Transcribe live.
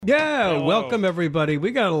Yeah, Hello. Welcome everybody. We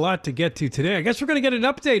got a lot to get to today. I guess we're going to get an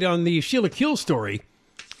update on the Sheila Kuehl story.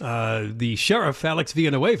 The sheriff, Alex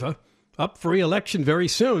Villanueva, up for re-election very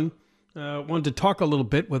soon. Wanted to talk a little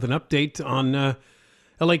bit with an update on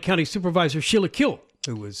LA County Supervisor Sheila Kuehl,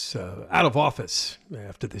 who was out of office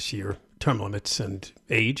after this year, term limits and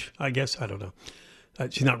age, I guess. I don't know.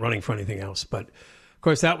 She's not running for anything else. But, of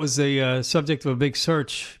course, that was the subject of a big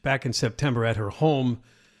search back in September at her home,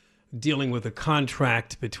 dealing with a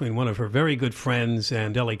contract between one of her very good friends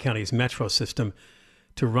and LA County's metro system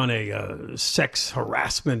to run a sex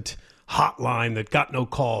harassment hotline that got no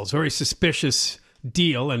calls. Very suspicious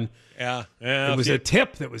deal. And it was a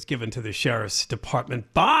tip that was given to the sheriff's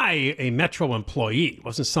department by a metro employee. It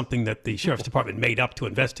wasn't something that the sheriff's department made up to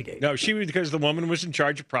investigate. No, because the woman was in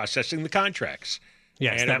charge of processing the contracts.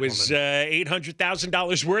 Yes, and that it was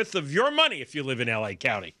 $800,000 worth of your money if you live in LA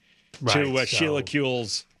County to Sheila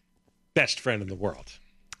Kuehl's best friend in the world.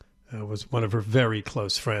 Was one of her very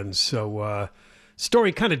close friends. So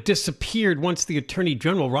story kind of disappeared once the Attorney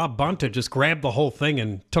General, Rob Bonta, just grabbed the whole thing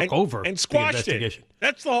and took over and squashed the investigation. It.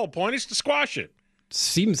 That's the whole point, is to squash it.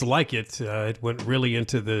 Seems like it. It went really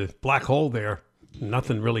into the black hole there.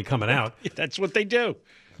 Nothing really coming out. That's what they do.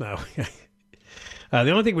 No.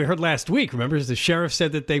 The only thing we heard last week, remember, is the sheriff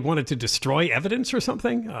said that they wanted to destroy evidence or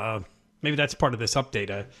something. Maybe that's part of this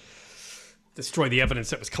update. Destroy the evidence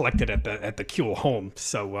that was collected at the Kuehl home.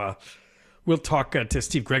 So we'll talk to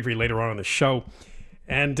Steve Gregory later on in the show.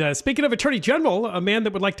 And speaking of Attorney General, a man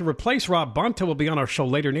that would like to replace Rob Bonta will be on our show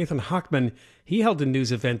later. Nathan Hochman, he held a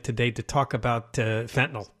news event today to talk about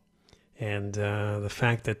fentanyl and the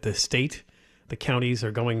fact that the state, the counties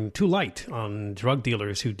are going too light on drug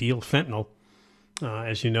dealers who deal fentanyl.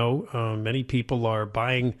 As you know, many people are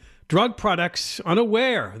buying drug products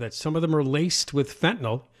unaware that some of them are laced with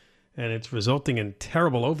fentanyl, and it's resulting in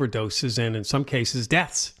terrible overdoses and, in some cases,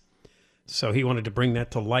 deaths. So he wanted to bring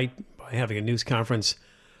that to light by having a news conference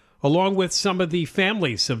along with some of the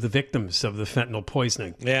families of the victims of the fentanyl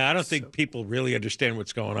poisoning. Yeah, I don't think people really understand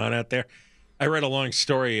what's going on out there. I read a long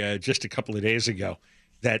story just a couple of days ago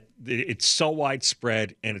that it's so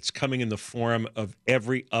widespread, and it's coming in the form of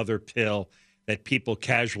every other pill that people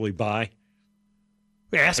casually buy.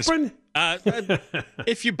 Aspirin?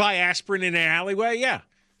 If you buy aspirin in an alleyway, yeah.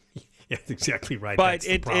 Yeah, that's exactly right. But that's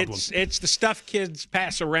the problem. it's the stuff kids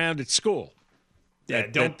pass around at school. Yeah,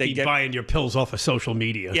 don't be buying your pills off of social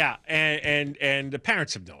media. Yeah, and the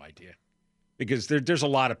parents have no idea, because there's a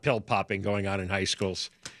lot of pill popping going on in high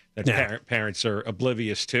schools that parents are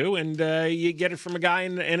oblivious to, and you get it from a guy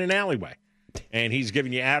in an alleyway. And he's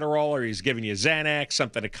giving you Adderall, or he's giving you Xanax,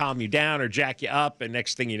 something to calm you down or jack you up, and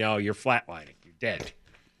next thing you know, you're flatlining. You're dead.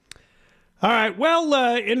 All right. Well,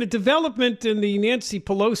 in a development in the Nancy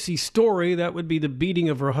Pelosi story, that would be the beating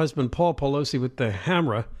of her husband, Paul Pelosi, with the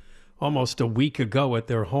hammer almost a week ago at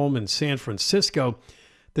their home in San Francisco.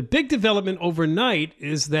 The big development overnight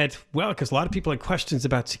is that, well, because a lot of people had questions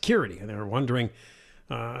about security, and they were wondering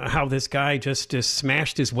how this guy just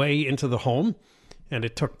smashed his way into the home, and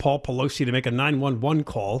it took Paul Pelosi to make a 911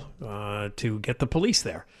 call to get the police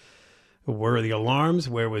there. Where are the alarms?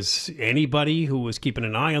 Where was anybody who was keeping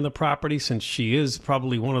an eye on the property, since she is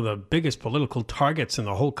probably one of the biggest political targets in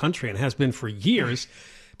the whole country and has been for years,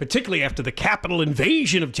 particularly after the Capitol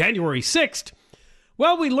invasion of January 6th?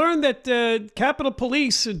 Well, we learned that Capitol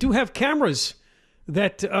Police do have cameras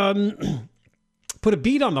that put a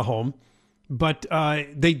bead on the home, but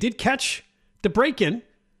they did catch the break-in.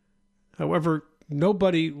 However,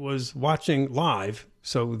 nobody was watching live,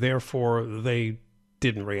 so therefore they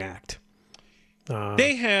didn't react.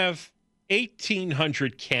 They have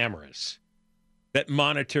 1,800 cameras that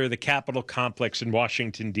monitor the Capitol complex in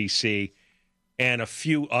Washington, D.C., and a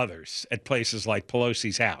few others at places like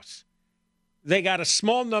Pelosi's house. They got a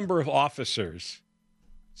small number of officers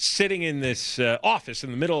sitting in this office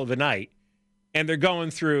in the middle of the night, and they're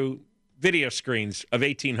going through video screens of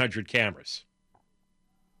 1,800 cameras.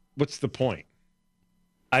 What's the point?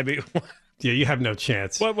 I mean, yeah, you have no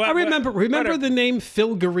chance. I remember the name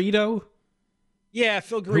Phil Garrido. Yeah,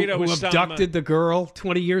 Phil Garrido who abducted the girl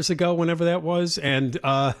 20 years ago, whenever that was, and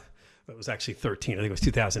it was actually 13. I think it was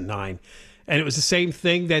 2009. And it was the same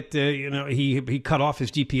thing that he cut off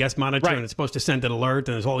his GPS monitor, and it's supposed to send an alert,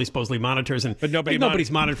 and there's all these supposedly monitors, but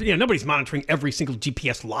nobody's monitoring. Yeah, nobody's monitoring every single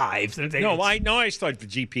GPS live. I always thought the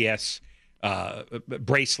GPS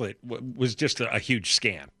bracelet was just a huge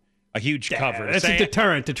scam. A huge cover. It's a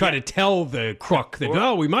deterrent to try to tell the crook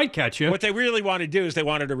that, we might catch you. What they really want to do is they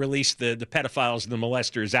wanted to release the pedophiles and the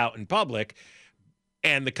molesters out in public.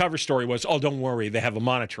 And the cover story was, don't worry, they have a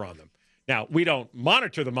monitor on them. Now, we don't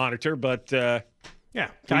monitor the monitor, but Yeah,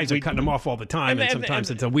 guys are cutting them off all the time, and sometimes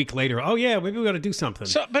it's a week later. Oh, yeah, maybe we got to do something.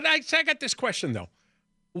 So, but I got this question, though.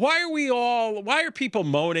 Why are people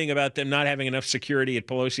moaning about them not having enough security at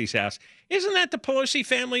Pelosi's house? Isn't that the Pelosi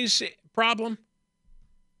family's problem?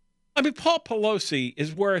 I mean, Paul Pelosi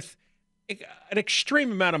is worth an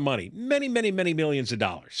extreme amount of money, many, many, many millions of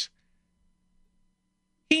dollars.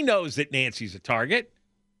 He knows that Nancy's a target,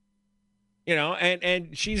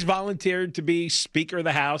 and she's volunteered to be Speaker of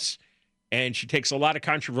the House, and she takes a lot of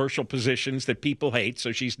controversial positions that people hate,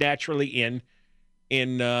 so she's naturally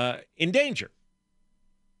in danger.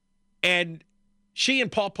 And she and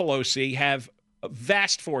Paul Pelosi have a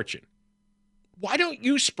vast fortune. Why don't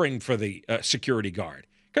you spring for the security guard?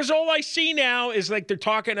 Because all I see now is like they're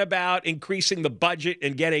talking about increasing the budget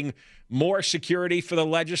and getting more security for the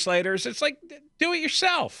legislators. It's like, do it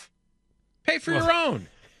yourself. Pay for your own.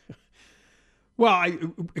 Well,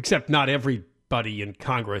 except not everybody in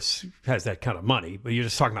Congress has that kind of money. But you're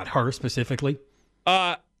just talking about her specifically?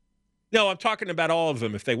 No, I'm talking about all of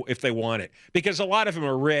them if they want it, because a lot of them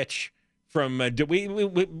are rich.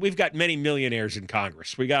 We've got many millionaires in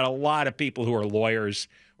Congress. We got a lot of people who are lawyers,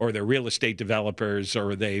 or they're real estate developers,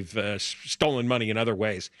 or they've stolen money in other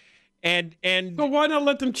ways. And well, why not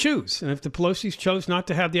let them choose? And if the Pelosi's chose not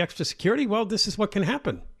to have the extra security, well, this is what can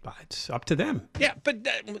happen. It's up to them. Yeah, but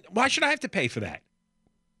why should I have to pay for that?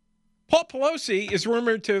 Paul Pelosi is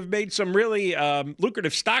rumored to have made some really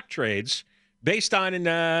lucrative stock trades based on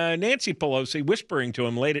Nancy Pelosi whispering to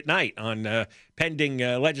him late at night on pending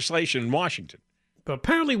legislation in Washington. But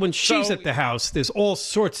apparently when she's at the house, there's all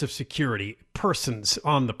sorts of security persons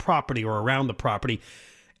on the property or around the property.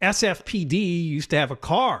 SFPD used to have a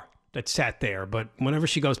car that sat there, but whenever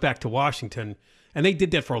she goes back to Washington, and they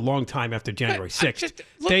did that for a long time after January 6th,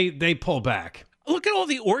 they pull back. Look at all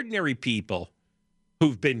the ordinary people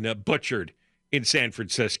who've been butchered in San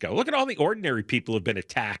Francisco. Look at all the ordinary people who've been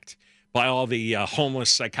attacked by all the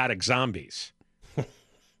homeless, psychotic zombies.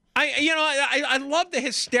 I love the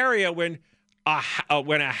hysteria when a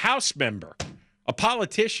House member, a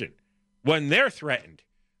politician, when they're threatened.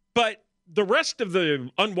 But the rest of the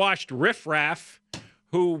unwashed riffraff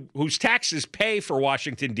whose taxes pay for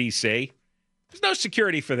Washington, D.C., there's no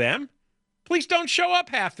security for them. Police don't show up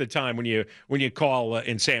half the time when you call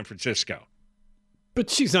in San Francisco. But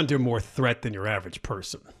she's under more threat than your average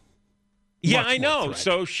person. Yeah, I know.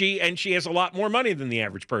 So she has a lot more money than the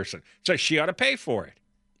average person. So she ought to pay for it.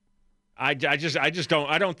 I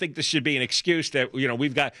don't think this should be an excuse that we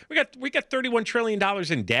got $31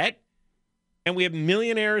 trillion in debt, and we have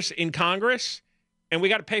millionaires in Congress, and we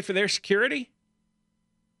got to pay for their security.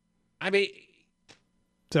 I mean,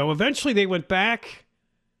 so eventually they went back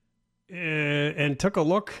and took a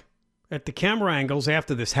look at the camera angles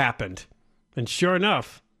after this happened, and sure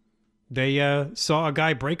enough, they saw a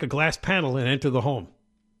guy break a glass panel and enter the home.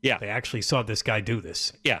 Yeah. They actually saw this guy do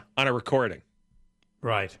this. Yeah, on a recording.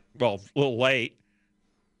 Right. Well, a little late.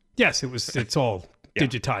 Yes, it's all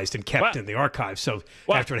digitized and kept in the archives. So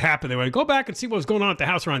after it happened, they went, go back and see what was going on at the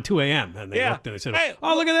house around 2 a.m. And they looked and they said,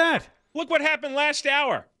 oh, look at that. Look what happened last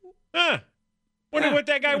hour. Wonder what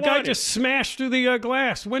that guy wanted. The guy just smashed through the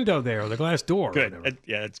glass window there, or the glass door. Good.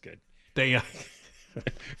 Yeah, that's good. They...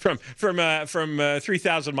 from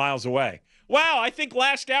 3,000 miles away. Wow, I think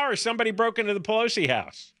last hour somebody broke into the Pelosi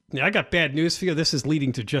house. Yeah, I got bad news for you. This is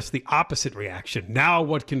leading to just the opposite reaction. Now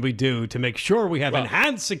what can we do to make sure we have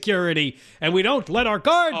enhanced security and we don't let our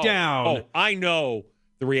guard down? Oh, I know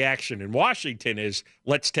the reaction in Washington is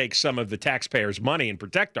let's take some of the taxpayers' money and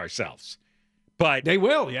protect ourselves. But they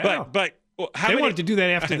will, yeah. But they wanted to do that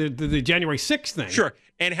after the January 6th thing. Sure.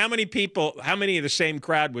 And how many of the same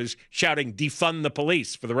crowd was shouting, defund the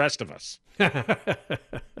police for the rest of us?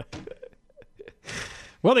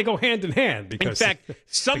 Well, they go hand in hand because in fact,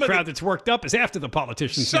 the crowd that's worked up is after the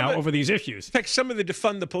politicians now over these issues. In fact, some of the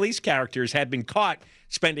defund the police characters have been caught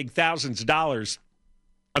spending thousands of dollars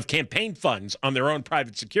of campaign funds on their own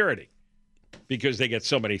private security because they get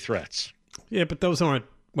so many threats. Yeah, but those aren't,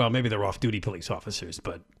 well, maybe they're off-duty police officers,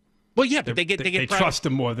 but... Well, yeah, but they trust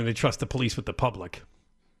them more than they trust the police with the public.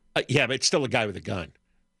 Yeah, but it's still a guy with a gun.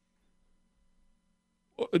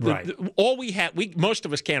 Right. All we have, most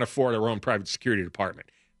of us can't afford our own private security department.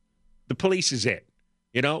 The police is it.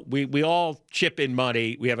 We all chip in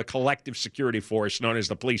money. We have a collective security force known as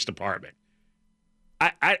the police department.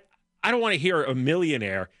 I don't want to hear a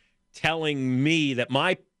millionaire telling me that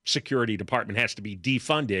my security department has to be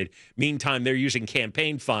defunded. Meantime, they're using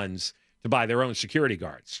campaign funds to buy their own security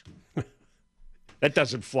guards. That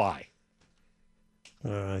doesn't fly.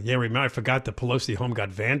 I forgot the Pelosi home got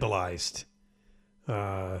vandalized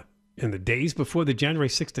in the days before the January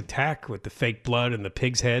 6th attack with the fake blood and the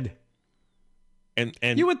pig's head. And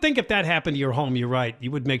you would think if that happened to your home, you're right.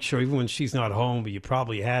 You would make sure even when she's not home, you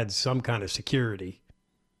probably had some kind of security.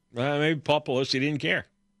 Maybe Paul Pelosi didn't care.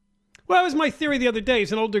 Well, that was my theory the other day.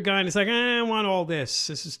 He's an older guy, and he's like, I want all this.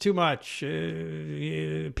 This is too much.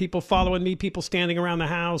 People following me, people standing around the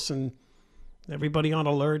house, and everybody on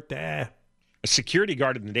alert. A security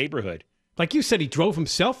guard in the neighborhood. Like you said, he drove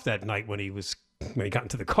himself that night when he got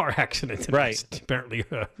into the car accident. Right. Apparently.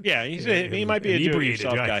 He might be a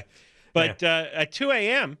do-it-yourself guy. But at 2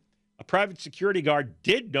 a.m., a private security guard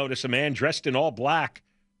did notice a man dressed in all black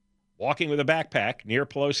walking with a backpack near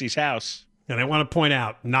Pelosi's house. And I want to point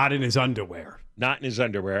out, not in his underwear. Not in his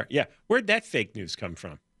underwear. Yeah. Where'd that fake news come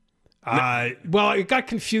from? Well, it got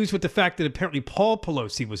confused with the fact that apparently Paul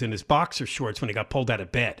Pelosi was in his boxer shorts when he got pulled out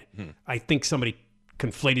of bed. I think somebody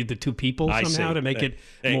conflated the two people somehow to make it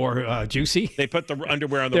more juicy. They put the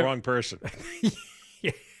underwear on the wrong person.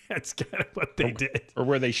 Yeah, that's kind of what they did. Or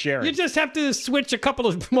were they sharing? You just have to switch a couple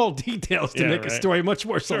of small details to make a story much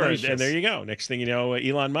more salacious. And there you go. Next thing you know,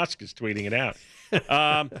 Elon Musk is tweeting it out.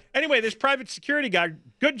 Anyway, this private security guy,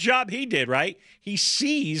 good job he did, right? He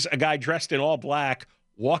sees a guy dressed in all black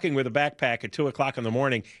walking with a backpack at 2 o'clock in the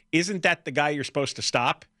morning. Isn't that the guy you're supposed to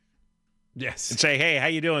stop? Yes. And say, hey, how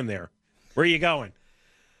you doing there? Where are you going?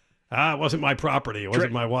 It wasn't my property. It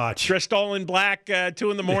wasn't my watch. Dressed all in black,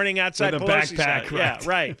 2 in the morning outside with a Pelosi's backpack. house.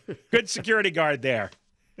 Right. Yeah, right. Good security guard there.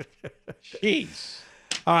 Jeez.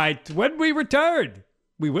 All right. When we return,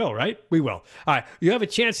 we will, right? We will. All right. You have a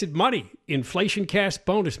chance at money, Inflation Cast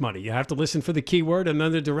bonus money. You have to listen for the keyword and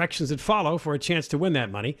then the directions that follow for a chance to win that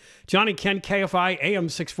money. John and Ken, KFI, AM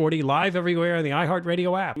 640, live everywhere on the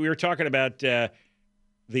iHeartRadio app. We were talking about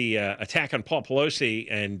the attack on Paul Pelosi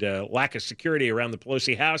and lack of security around the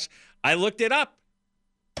Pelosi house. I looked it up.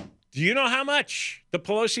 Do you know how much the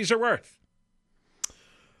Pelosi's are worth?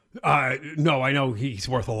 No, I know he's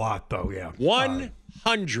worth a lot, though, yeah.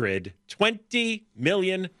 $120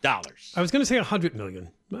 million. I was going to say $100 million.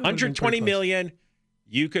 $120 million.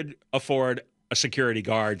 You could afford a security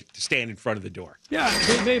guard to stand in front of the door. Yeah,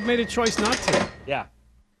 they made a choice not to. Yeah.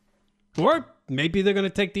 Or maybe they're going to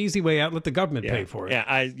take the easy way out and let the government pay for it. Yeah,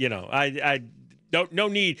 I no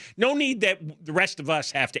need that the rest of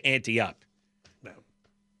us have to ante up. No.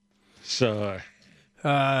 So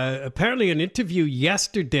apparently an interview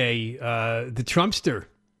yesterday, the Trumpster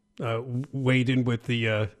weighed in with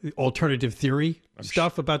the alternative theory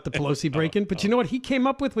stuff about the Pelosi break-in. But you know what he came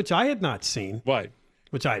up with, which I had not seen? What?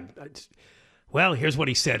 Which well, here's what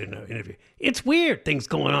he said in an interview. It's weird things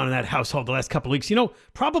going on in that household the last couple of weeks. You know,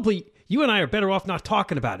 probably you and I are better off not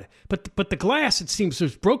talking about it. But the glass, it seems,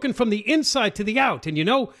 was broken from the inside to the out. And, you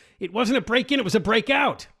know, it wasn't a break-in, it was a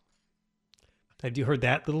breakout. Have you heard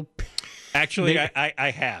that little... Actually,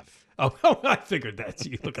 I have. Oh, I figured that.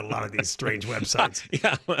 You look at a lot of these strange websites.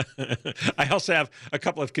 Yeah. I also have a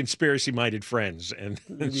couple of conspiracy-minded friends. And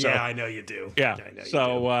so, yeah, I know you do. Yeah. I know you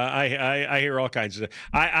so do. I hear all kinds of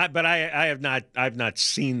but I have not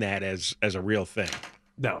seen that as a real thing.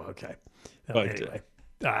 No, okay. But, anyway.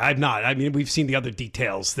 I've not. I mean, we've seen the other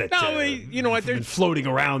details that you know what, been floating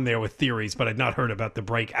around there with theories, but I'd not heard about the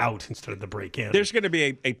breakout instead of the break-in. There's going to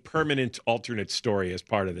be a permanent alternate story as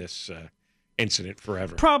part of this incident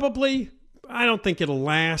forever. Probably. I don't think it'll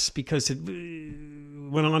last because it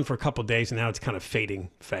went on for a couple of days and now it's kind of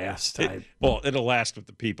fading fast. It'll last with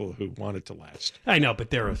the people who want it to last. I know,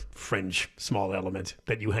 but they're a fringe, small element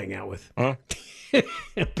that you hang out with. Huh?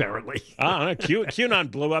 Apparently. I don't know.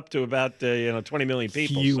 QAnon blew up to about 20 million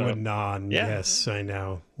people. QAnon, so. Yeah. Yes, I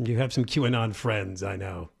know. You have some QAnon friends, I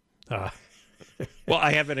know. Well,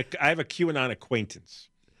 I have a QAnon acquaintance.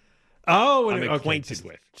 Oh, I'm acquainted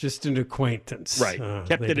with. Just an acquaintance. Right.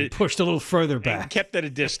 Pushed a little further back. Kept at a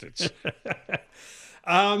distance.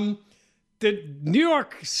 The New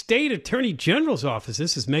York State Attorney General's office,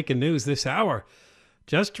 this is making news this hour,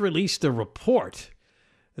 just released a report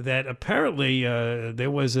that apparently there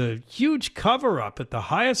was a huge cover-up at the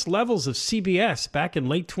highest levels of CBS back in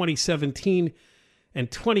late 2017 and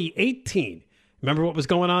 2018. Remember what was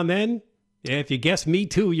going on then? Yeah, if you guess Me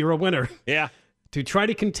Too, you're a winner. Yeah. To try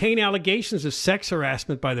to contain allegations of sex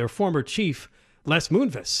harassment by their former chief, Les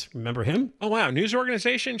Moonves. Remember him? Oh, wow. News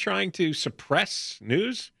organization trying to suppress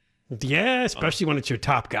news? Yeah, especially when it's your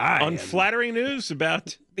top guy. Unflattering news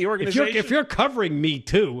about the organization? If you're covering Me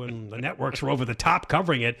Too and the networks are over the top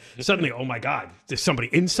covering it, suddenly, oh my God, there's somebody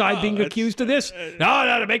inside being accused of this?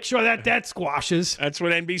 No, to make sure that squashes. That's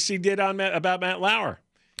what NBC did about Matt Lauer.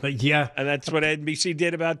 Yeah. And that's what NBC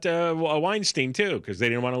did about Weinstein, too, because they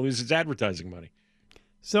didn't want to lose its advertising money.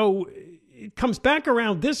 So it comes back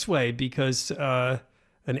around this way because an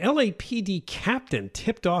LAPD captain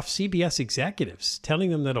tipped off CBS executives,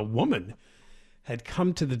 telling them that a woman had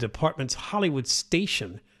come to the department's Hollywood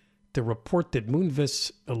station to report that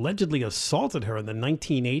Moonves allegedly assaulted her in the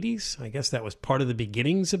 1980s. I guess that was part of the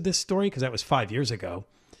beginnings of this story because that was 5 years ago.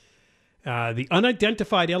 The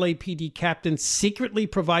unidentified LAPD captain secretly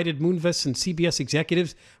provided Moonves and CBS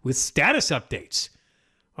executives with status updates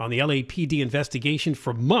on the LAPD investigation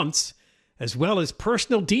for months, as well as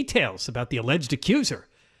personal details about the alleged accuser.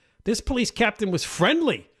 This police captain was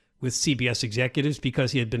friendly with CBS executives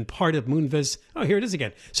because he had been part of Moonves, here it is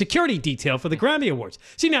again, security detail for the Grammy Awards.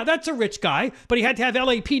 See, now that's a rich guy, but he had to have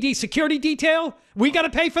LAPD security detail? We got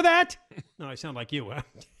to pay for that? No, I sound like you, huh?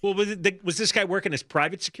 Well, was this guy working as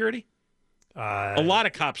private security? A lot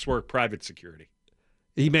of cops work private security.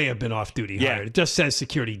 He may have been off-duty hired. It just says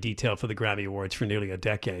security detail for the Grammy Awards for nearly a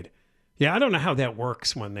decade. Yeah, I don't know how that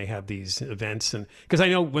works when they have these events. And because I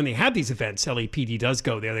know when they have these events, LAPD does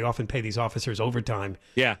go there. They often pay these officers overtime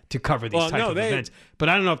to cover these types of events. But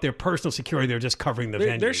I don't know if they're personal security. They're just covering the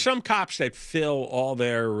venue. There's some cops that fill all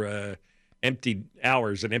their empty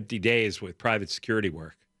hours and empty days with private security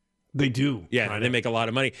work. They do. Yeah, they make a lot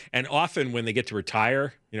of money. And often when they get to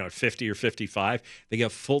retire, at 50 or 55, they go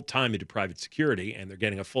full-time into private security, and they're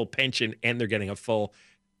getting a full pension, and they're getting a full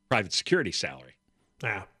private security salary.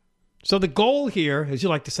 Yeah. So the goal here, as you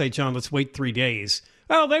like to say, John, let's wait 3 days.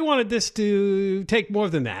 Well, they wanted this to take more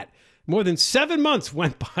than that. More than 7 months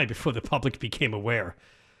went by before the public became aware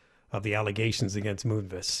of the allegations against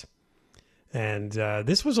Moonves. And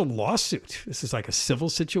this was a lawsuit. This is like a civil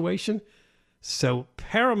situation. So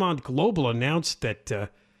Paramount Global announced that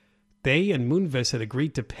they and Moonves had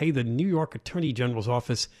agreed to pay the New York Attorney General's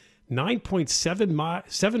office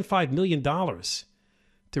 $9.75 million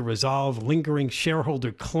to resolve lingering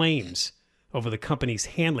shareholder claims over the company's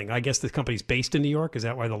handling. I guess the company's based in New York. Is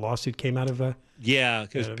that why the lawsuit came out of? Yeah,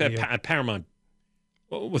 because Paramount,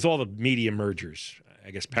 with all the media mergers,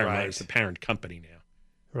 I guess Paramount is the parent company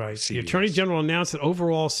now. Right. CBS. The Attorney General announced that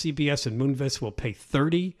overall CBS and Moonves will pay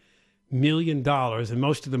 $30 million, and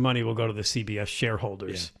most of the money will go to the CBS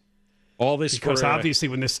shareholders. Yeah. All this because obviously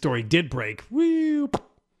when this story did break,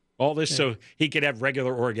 all this so he could have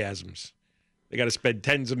regular orgasms. They got to spend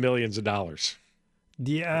tens of millions of dollars.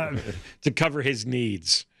 Yeah. To cover his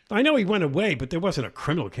needs. I know he went away, but there wasn't a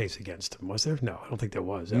criminal case against him, was there? No, I don't think there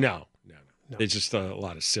was. No. There's just a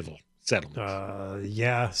lot of civil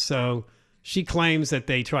settlements. So she claims that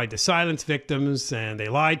they tried to silence victims and they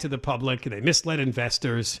lied to the public and they misled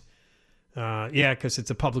investors. Because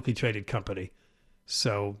it's a publicly traded company.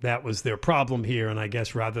 So that was their problem here. And I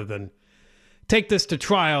guess rather than take this to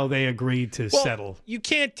trial, they agreed to settle. You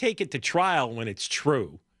can't take it to trial when it's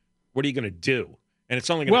true. What are you going to do? And it's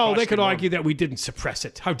only going to cost they could argue that we didn't suppress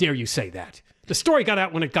it. How dare you say that? The story got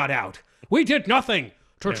out when it got out. We did nothing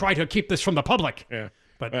to try to keep this from the public. Yeah.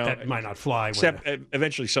 But that might not fly. Except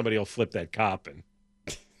eventually somebody will flip that cop. And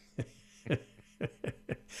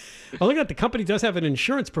Well, look at that. The company does have an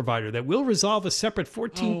insurance provider that will resolve a separate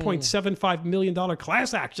 $14.75 million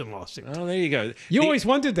class action lawsuit. Oh, there you go. You always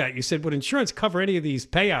wondered that. You said, would insurance cover any of these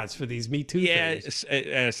payouts for these Me Too things?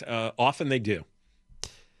 Yes, often they do.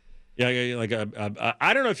 Yeah,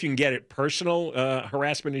 I don't know if you can get it personal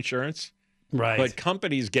harassment insurance. Right. But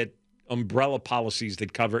companies get umbrella policies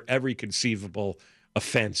that cover every conceivable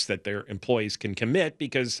offense that their employees can commit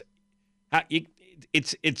because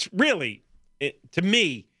it's really, to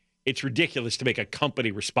me, it's ridiculous to make a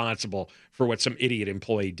company responsible for what some idiot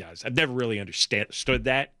employee does. I've never really understood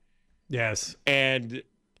that. Yes.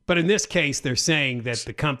 But in this case, they're saying that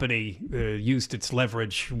the company used its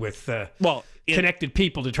leverage with connected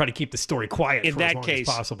people to try to keep the story quiet for as long as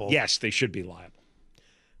possible. Yes, they should be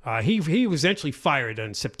liable. He was eventually fired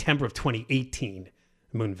in September of 2018,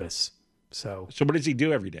 Moonves. So what does he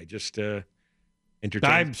do every day? Just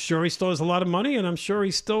entertain? I'm sure he still has a lot of money, and I'm sure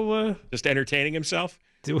he's still... just entertaining himself?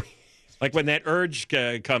 Like when that urge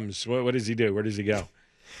comes, what does he do? Where does he go? All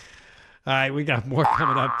right, we got more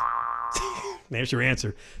coming up. There's your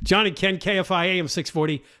answer. John and Ken, KFI AM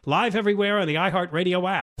 640, live everywhere on the iHeartRadio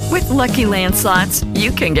app. With Lucky Land Slots,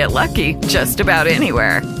 you can get lucky just about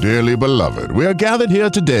anywhere. Dearly beloved, we are gathered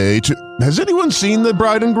here today to... Has anyone seen the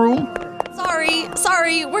bride and groom?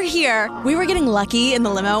 Sorry, we're here. We were getting lucky in the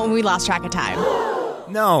limo and we lost track of time.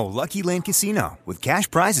 No, Lucky Land Casino, with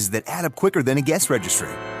cash prizes that add up quicker than a guest registry.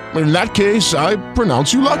 In that case, I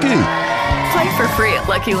pronounce you lucky. Play for free at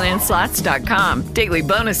LuckyLandSlots.com. Daily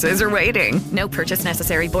bonuses are waiting. No purchase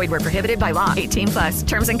necessary. Void where prohibited by law. 18+.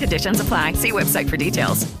 Terms and conditions apply. See website for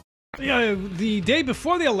details. The day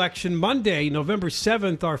before the election, Monday, November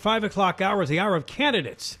 7th, our 5 o'clock hour is the hour of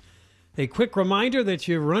candidates. A quick reminder that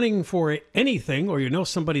you're running for anything or you know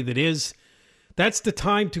somebody that is. That's the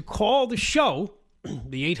time to call the show,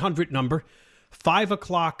 the 800 number, 5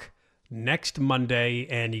 o'clock next Monday,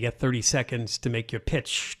 and you get 30 seconds to make your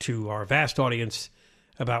pitch to our vast audience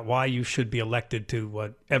about why you should be elected to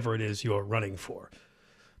whatever it is you're running for.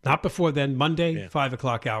 Not before then, Monday, 5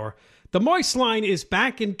 o'clock hour. The Moist Line is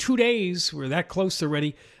back in 2 days. We're that close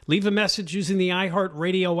already. Leave a message using the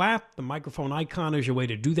iHeartRadio app. The microphone icon is your way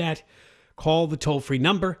to do that. Call the toll-free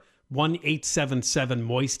number,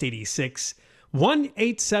 1-877-MOIST-86,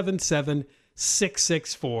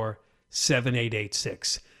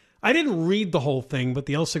 1-877-664-7886. I didn't read the whole thing, but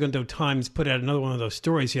the El Segundo Times put out another one of those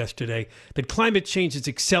stories yesterday that climate change is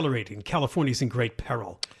accelerating. California's in great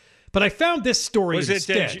peril. But I found this story instead.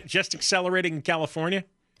 Was it just accelerating in California?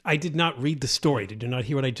 I did not read the story. Did you not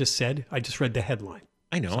hear what I just said? I just read the headline.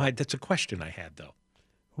 I know. That's a question I had, though.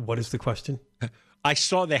 What is the question? I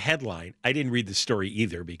saw the headline. I didn't read the story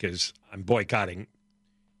either because I'm boycotting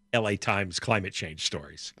LA Times climate change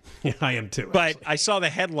stories. Yeah, I am too. But actually. I saw the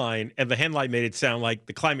headline, and the headline made it sound like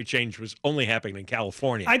the climate change was only happening in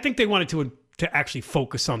California. I think they wanted to actually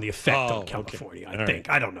focus on the effect on okay. California. I All think.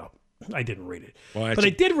 right. I don't know. I didn't read it. Well, but I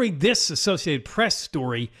did read this Associated Press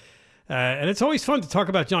story, and it's always fun to talk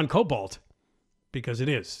about John Cobalt, because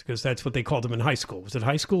that's what they called him in high school. Was it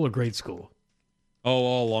high school or grade school? Oh,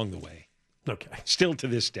 all along the way. Okay. Still to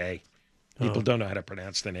this day, people don't know how to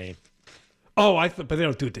pronounce the name. Oh, but they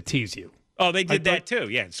don't do it to tease you. Oh, they did that too.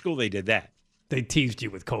 Yeah, in school they did that. They teased you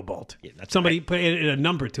with Cobalt. Yeah, somebody put a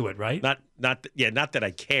number to it, right? Not that I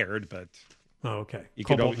cared, but oh, okay. You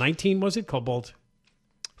could Cobalt always- 19 was it? Cobalt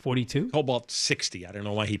 42? Cobalt 60. I don't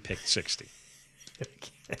know why he picked 60.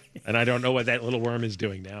 And I don't know what that little worm is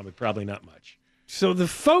doing now, but probably not much. So the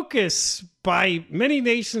focus by many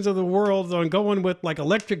nations of the world on going with like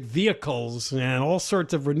electric vehicles and all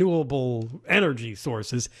sorts of renewable energy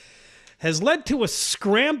sources has led to a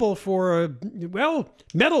scramble for,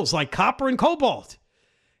 metals like copper and cobalt.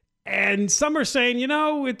 And some are saying,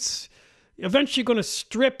 it's eventually going to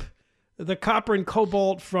strip the copper and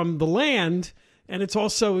cobalt from the land, and it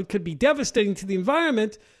could be devastating to the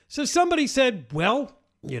environment. So somebody said, well,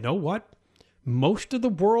 you know what? Most of the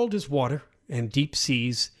world is water and deep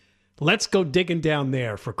seas. Let's go digging down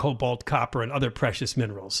there for cobalt, copper, and other precious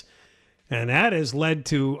minerals. And that has led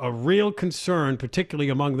to a real concern, particularly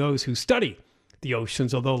among those who study the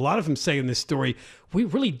oceans, although a lot of them say in this story, we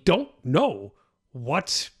really don't know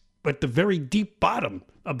what's at the very deep bottom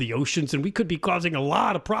of the oceans, and we could be causing a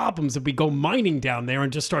lot of problems if we go mining down there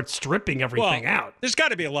and just start stripping everything out. There's got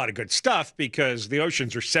to be a lot of good stuff because the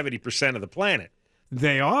oceans are 70% of the planet.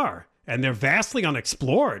 They are. And they're vastly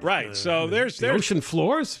unexplored. Right. So there's the ocean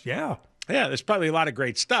floors. Yeah. Yeah, there's probably a lot of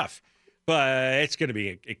great stuff, but it's going to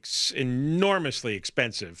be enormously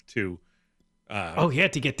expensive to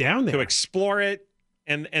to get down there. To explore it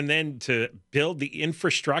and then to build the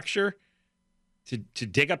infrastructure to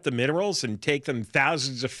dig up the minerals and take them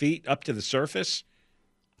thousands of feet up to the surface.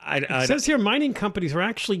 It says here mining companies are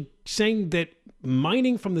actually saying that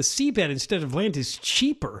mining from the seabed instead of land is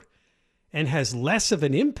cheaper and has less of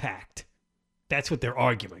an impact. That's what they're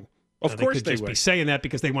arguing. Of course they could just would be saying that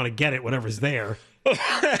because they want to get it, whatever's there. He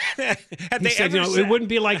said, said it wouldn't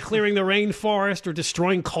be like clearing the rainforest or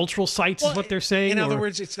destroying cultural sites, is what they're saying. In other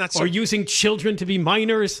words, it's not or using children to be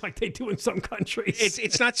miners like they do in some countries.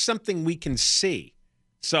 It's not something we can see.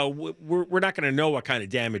 So we're not going to know what kind of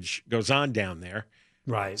damage goes on down there.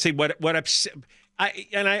 Right. See,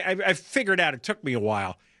 I've figured out, it took me a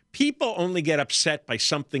while. People only get upset by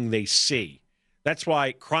something they see. That's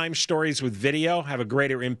why crime stories with video have a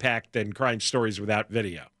greater impact than crime stories without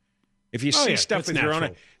video. If you see stuff with your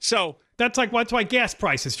own, so that's why gas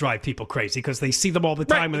prices drive people crazy, because they see them all the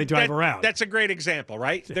time when they drive around. That's a great example,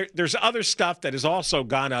 right? There's other stuff that has also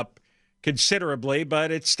gone up considerably,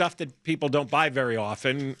 but it's stuff that people don't buy very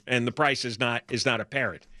often, and the price is not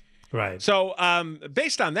apparent. Right. So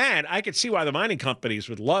based on that, I could see why the mining companies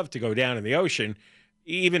would love to go down in the ocean,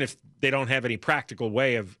 even if they don't have any practical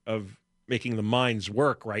way of making the mines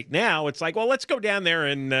work right now. It's like, well, let's go down there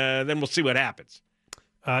and then we'll see what happens.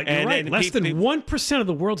 You're right. Less than 1% of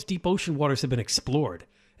the world's deep ocean waters have been explored.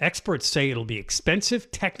 Experts say it'll be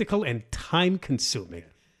expensive, technical, and time-consuming.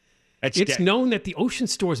 It's known that the ocean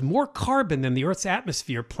stores more carbon than the Earth's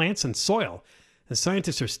atmosphere, plants, and soil. And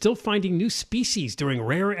scientists are still finding new species during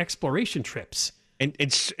rare exploration trips.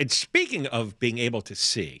 And speaking of being able to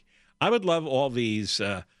see, I would love all these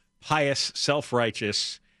pious,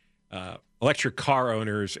 self-righteous electric car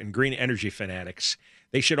owners and green energy fanatics.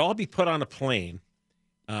 They should all be put on a plane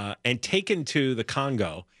and taken to the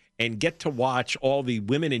Congo and get to watch all the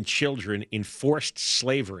women and children in forced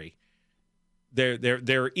slavery.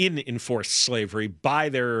 They're in enforced slavery by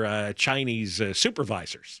their Chinese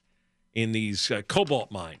supervisors in these cobalt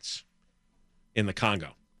mines. in the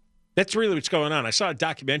Congo. That's really what's going on. I saw a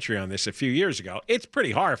documentary on this a few years ago. It's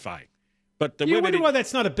pretty horrifying. But the you women, wonder why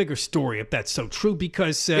that's not a bigger story if that's so true,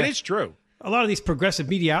 because it is true. A lot of these progressive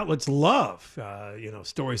media outlets love,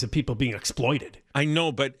 stories of people being exploited. I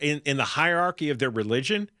know, but in the hierarchy of their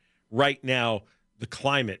religion, right now, the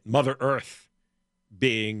climate, Mother Earth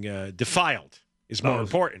being defiled is more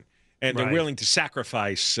important. And they're willing to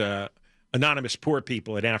sacrifice anonymous poor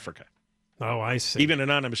people in Africa. Oh, I see. Even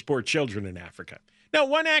anonymous poor children in Africa. Now,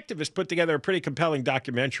 one activist put together a pretty compelling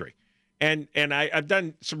documentary. And I've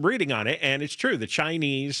done some reading on it, and it's true. The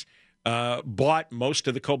Chinese bought most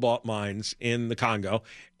of the cobalt mines in the Congo,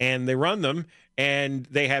 and they run them, and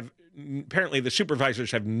they have apparently the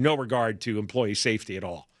supervisors have no regard to employee safety at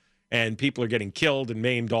all. And people are getting killed and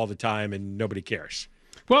maimed all the time, and nobody cares.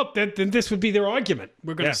 Well, then this would be their argument.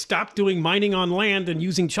 We're going to stop doing mining on land and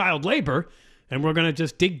using child labor, and we're going to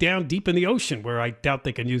just dig down deep in the ocean, where I doubt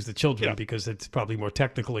they can use the children because it's probably more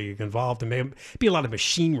technically involved. And may be a lot of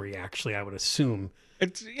machinery, actually, I would assume.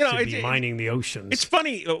 It's mining the oceans. It's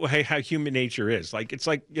funny how human nature is. It's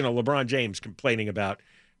like LeBron James complaining about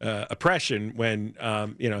oppression when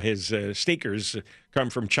his sneakers come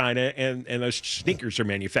from China and those sneakers are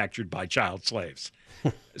manufactured by child slaves.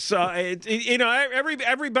 So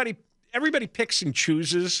everybody picks and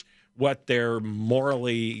chooses what they're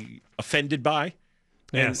morally offended by.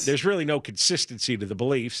 And yes. There's really no consistency to the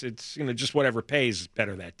beliefs. It's just whatever pays is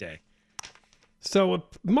better that day. So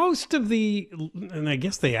most of and I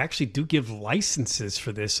guess they actually do give licenses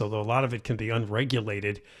for this, although a lot of it can be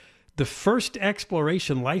unregulated. The first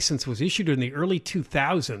exploration license was issued in the early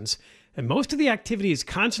 2000s, and most of the activity is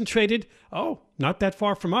concentrated, not that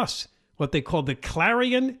far from us, what they call the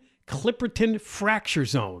Clarion-Clipperton Fracture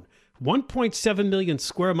Zone, 1.7 million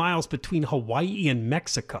square miles between Hawaii and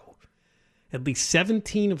Mexico. At least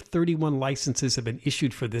 17 of 31 licenses have been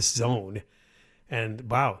issued for this zone. And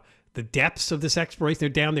wow, the depths of this exploration, they're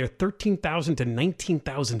down there 13,000 to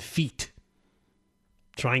 19,000 feet,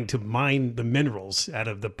 trying to mine the minerals out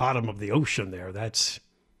of the bottom of the ocean there.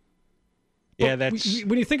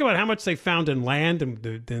 When you think about how much they found in land and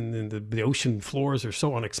the ocean floors are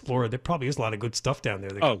so unexplored, there probably is a lot of good stuff down there.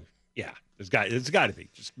 It's got to be,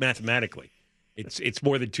 just mathematically. It's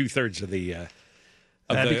more than 2/3 of the...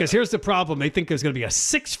 because here's the problem. They think there's going to be a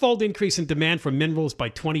 6-fold increase in demand for minerals by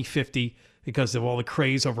 2050 because of all the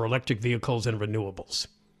craze over electric vehicles and renewables.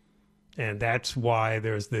 And that's why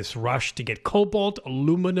there's this rush to get cobalt,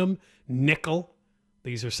 aluminum, nickel.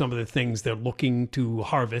 These are some of the things they're looking to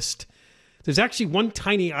harvest. There's actually one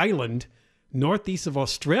tiny island northeast of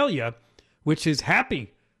Australia which is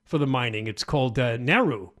happy for the mining. It's called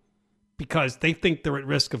Nauru, because they think they're at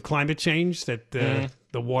risk of climate change, that the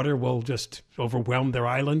water will just overwhelm their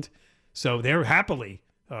island. So they're happily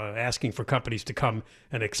asking for companies to come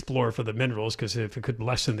and explore for the minerals, because if it could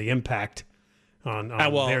lessen the impact on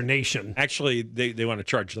their nation. Actually, they want to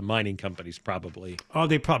charge the mining companies probably. Oh,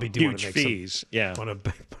 they probably do huge want to make fees. Want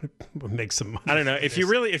to make some money. I don't know if you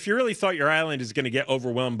really thought your island is going to get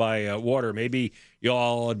overwhelmed by water, maybe you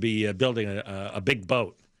all would be building a big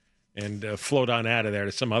boat and float on out of there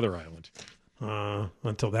to some other island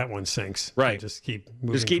until that one sinks. Right. Just keep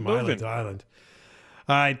moving island to island.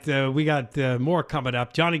 All right, we got more coming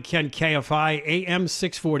up. John and Ken, KFI, AM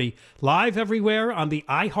 640, live everywhere on the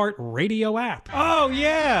iHeart Radio app. Oh,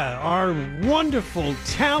 yeah, our wonderful,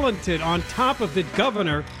 talented, on top of it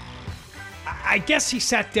governor. I guess he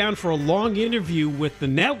sat down for a long interview with the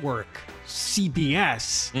network,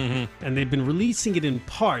 CBS, and they've been releasing it in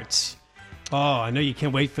parts. Oh, I know you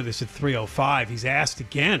can't wait for this at 3:05. He's asked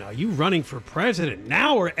again, are you running for president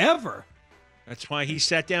now or ever? That's why he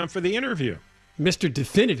sat down for the interview. Mr.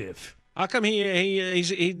 Definitive. How come he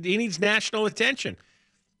needs national attention?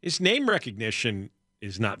 His name recognition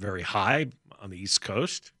is not very high on the East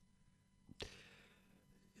Coast.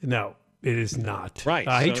 No, it is not.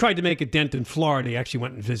 Right. He tried to make a dent in Florida. He actually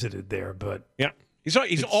went and visited there, but yeah,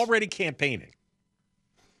 he's already campaigning,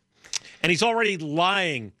 and he's already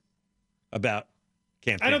lying about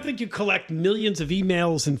campaigning. I don't think you collect millions of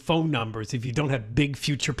emails and phone numbers if you don't have big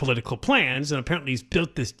future political plans. And apparently he's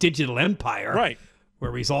built this digital empire, right,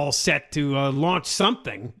 where he's all set to launch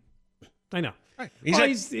something. I know. Right.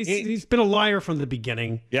 He's been a liar from the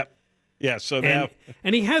beginning. Yep. Yeah. So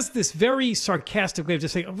and he has this very sarcastic way of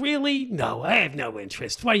just saying, "Really? No, I have no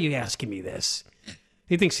interest. Why are you asking me this?"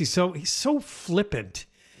 He thinks he's so flippant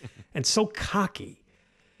and so cocky.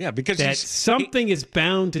 Yeah, because something is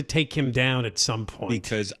bound to take him down at some point.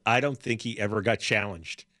 Because I don't think he ever got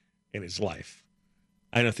challenged in his life.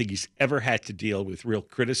 I don't think he's ever had to deal with real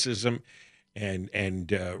criticism and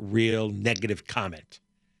real negative comment.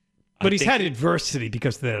 But he's had adversity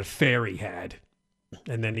because of that affair he had.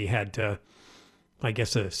 And then he had, I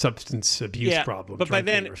guess, a substance abuse problem. But by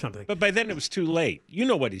then, or something. But by then it was too late. You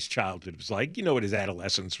know what his childhood was like. You know what his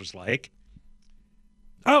adolescence was like.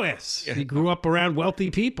 Oh, yes. He grew up around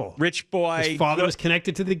wealthy people. Rich boy. His father was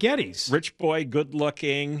connected to the Gettys. Rich boy, good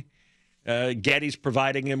looking. Getty's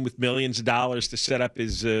providing him with millions of dollars to set up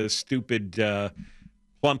his stupid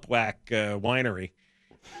Plumpwhack winery.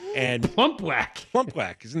 And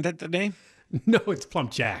Plumpwhack, isn't that the name? No, it's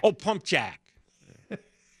Plump Jack. Oh, Plump Jack.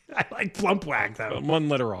 I like Plumpwhack, though. One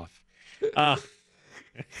letter off.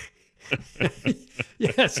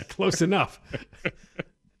 Yes, close enough.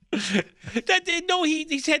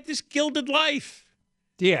 He's had this gilded life.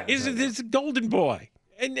 Yeah. He's a golden boy.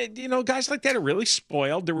 And, guys like that are really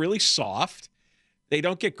spoiled. They're really soft. They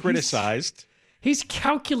don't get criticized. He's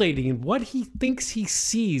calculating, and what he thinks he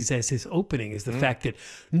sees as his opening is the fact that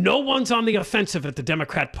no one's on the offensive at the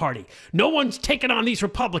Democrat Party. No one's taking on these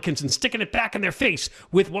Republicans and sticking it back in their face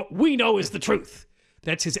with what we know is the truth.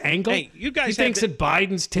 That's his angle. Hey, you guys he thinks that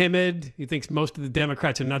Biden's timid. He thinks most of the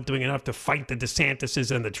Democrats are not doing enough to fight the DeSantises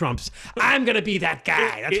and the Trumps. I'm going to be that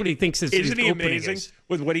guy. That's what he thinks his Isn't he opening amazing is.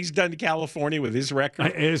 with what he's done to California with his record?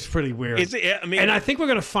 It is pretty weird. And I think we're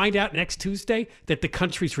going to find out next Tuesday that the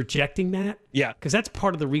country's rejecting that. Yeah. Because that's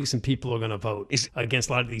part of the reason people are going to vote against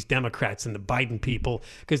a lot of these Democrats and the Biden people,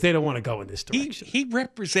 because they don't want to go in this direction. He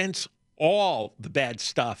represents all the bad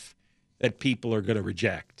stuff that people are going to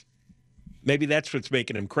reject. Maybe that's what's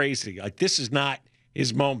making him crazy. Like, this is not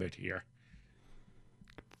his moment here.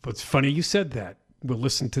 But it's funny you said that. We'll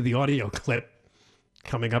listen to the audio clip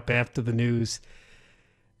coming up after the news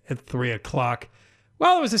at 3 o'clock.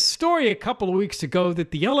 Well, there was a story a couple of weeks ago that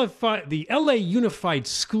the LA Unified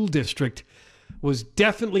School District was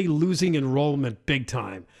definitely losing enrollment big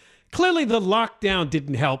time. Clearly, the lockdown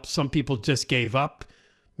didn't help. Some people just gave up.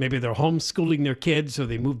 Maybe they're homeschooling their kids, or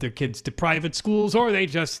they moved their kids to private schools, or they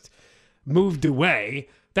just moved away.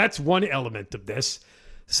 That's one element of this.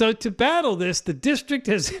 So to battle this, the district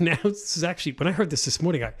has announced, this is actually, when I heard this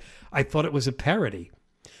morning, I thought it was a parody.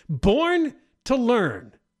 Born to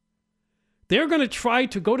Learn. They're going to try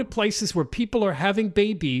to go to places where people are having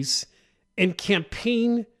babies and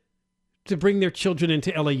campaign to bring their children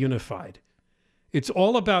into LA Unified. It's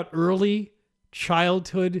all about early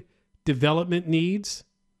childhood development needs.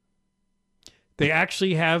 They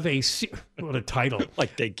actually have what a title.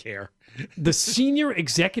 Like they care. The Senior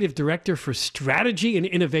Executive Director for Strategy and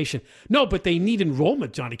Innovation. No, but they need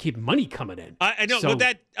enrollment, John, to keep money coming in. I know. So,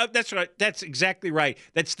 that's right. That's exactly right.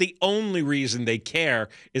 That's the only reason they care,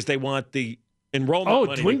 is they want the enrollment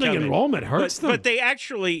money. Dwindling enrollment hurts them. But they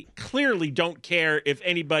actually clearly don't care if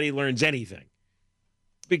anybody learns anything,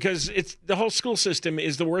 because the whole school system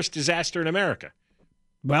is the worst disaster in America.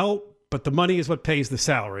 Well, but the money is what pays the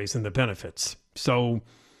salaries and the benefits. So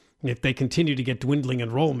if they continue to get dwindling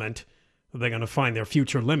enrollment, they're going to find their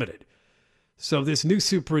future limited. So this new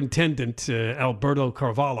superintendent, Alberto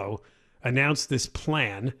Carvalho, announced this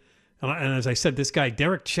plan. And as I said, this guy,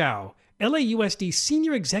 Derek Chow, LAUSD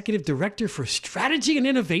Senior Executive Director for Strategy and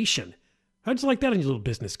Innovation. How'd you like that on your little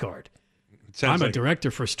business card? I'm a director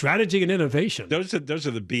for Strategy and Innovation. Those are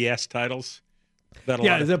the BS titles. The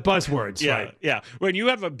buzzwords, right? Yeah. When you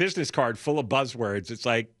have a business card full of buzzwords, it's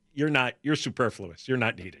like you're superfluous. You're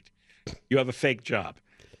not needed. You have a fake job.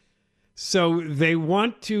 So they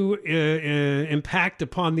want to impact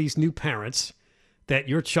upon these new parents that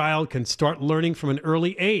your child can start learning from an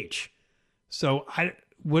early age. So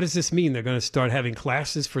what does this mean? They're going to start having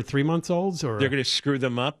classes for 3-month-olds, or they're going to screw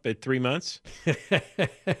them up at 3 months?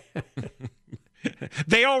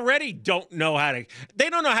 They already don't know how to. They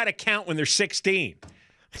don't know how to count when they're 16.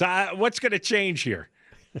 So what's going to change here?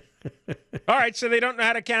 All right, so they don't know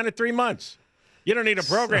how to count at 3 months. You don't need a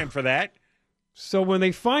program for that. So when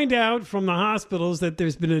they find out from the hospitals that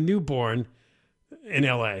there's been a newborn in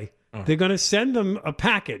L.A., they're going to send them a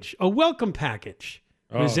package, a welcome package,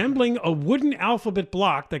 resembling a wooden alphabet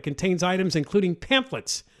block that contains items including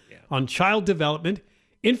pamphlets on child development,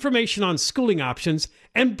 information on schooling options,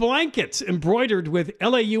 and blankets embroidered with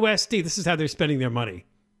LAUSD. This is how they're spending their money.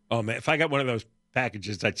 Oh, man, if I got one of those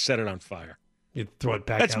packages, I'd set it on fire. You'd throw it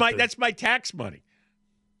back That's my tax money.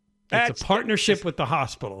 It's a partnership with the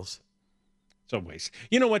hospitals. It's a waste.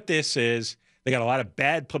 You know what this is? They got a lot of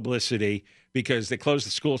bad publicity because they closed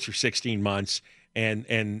the schools for 16 months, and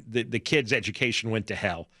the kids' education went to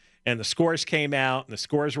hell. And the scores came out, and the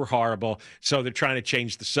scores were horrible. So they're trying to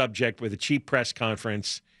change the subject with a cheap press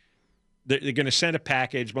conference. They're going to send a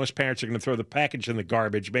package. Most parents are going to throw the package in the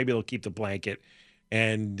garbage. Maybe they'll keep the blanket,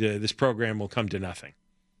 and this program will come to nothing.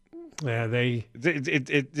 Yeah,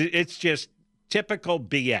 it's just typical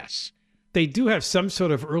BS. They do have some sort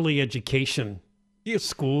of early education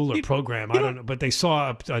school or program. I don't know, but they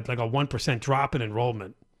saw like a 1% drop in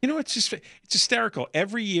enrollment. You know, it's hysterical.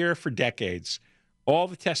 Every year for decades, all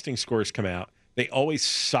the testing scores come out. They always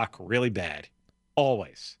suck really bad.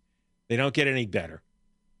 Always. They don't get any better.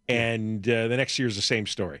 And the next year's the same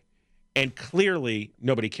story. And clearly,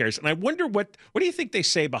 nobody cares. And I wonder what do you think they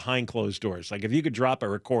say behind closed doors? Like if you could drop a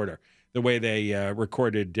recorder the way they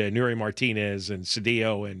recorded Nuri Martinez and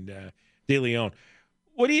Cedillo and De Leon,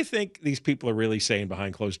 what do you think these people are really saying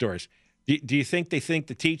behind closed doors? Do you think they think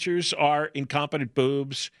the teachers are incompetent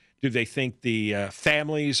boobs? Do they think the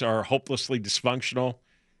families are hopelessly dysfunctional?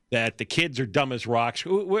 That the kids are dumb as rocks?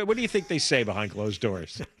 What do you think they say behind closed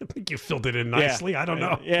doors? I think you filled it in nicely. Yeah. I don't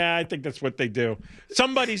know. Yeah, I think that's what they do.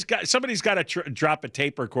 Somebody's got to drop a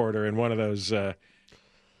tape recorder in one of those.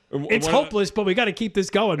 It's hopeless, but we got to keep this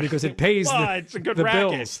going because it pays it's a good the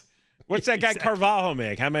racket. bills. What's that guy Carvalho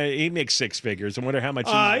make? How many? He makes six figures. I wonder how much.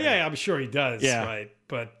 Yeah, I'm sure he does. Yeah. Right,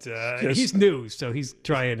 but he's new, so he's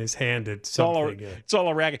trying his hand at something. It's all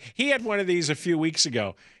a racket. He had one of these a few weeks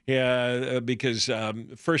ago. Because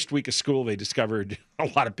first week of school they discovered a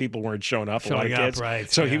lot of people weren't showing up. A lot of kids.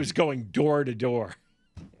 Right? So he was going door to door.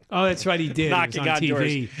 Oh, that's right. He did. Knocking on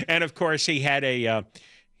TV. doors. And of course, he had a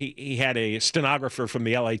he had a stenographer from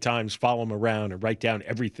the LA Times follow him around and write down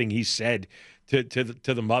everything he said to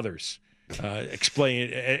the mothers,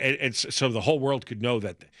 explain and so the whole world could know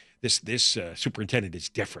that this superintendent is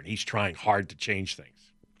different. He's trying hard to change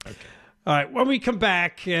things. Okay. All right, when we come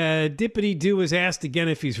back, Dippity Doo is asked again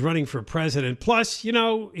if he's running for president. Plus, he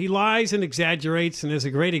lies and exaggerates, and there's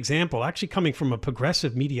a great example, actually coming from a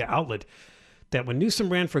progressive media outlet, that when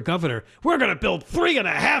Newsom ran for governor, we're going to build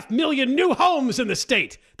 3.5 million new homes in the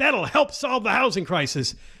state. That'll help solve the housing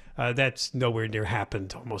crisis. That's nowhere near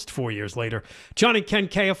happened almost 4 years later. John and Ken,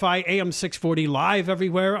 KFI, AM 640, live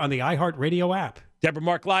everywhere on the iHeartRadio app. Deborah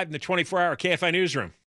Mark live in the 24-hour KFI newsroom.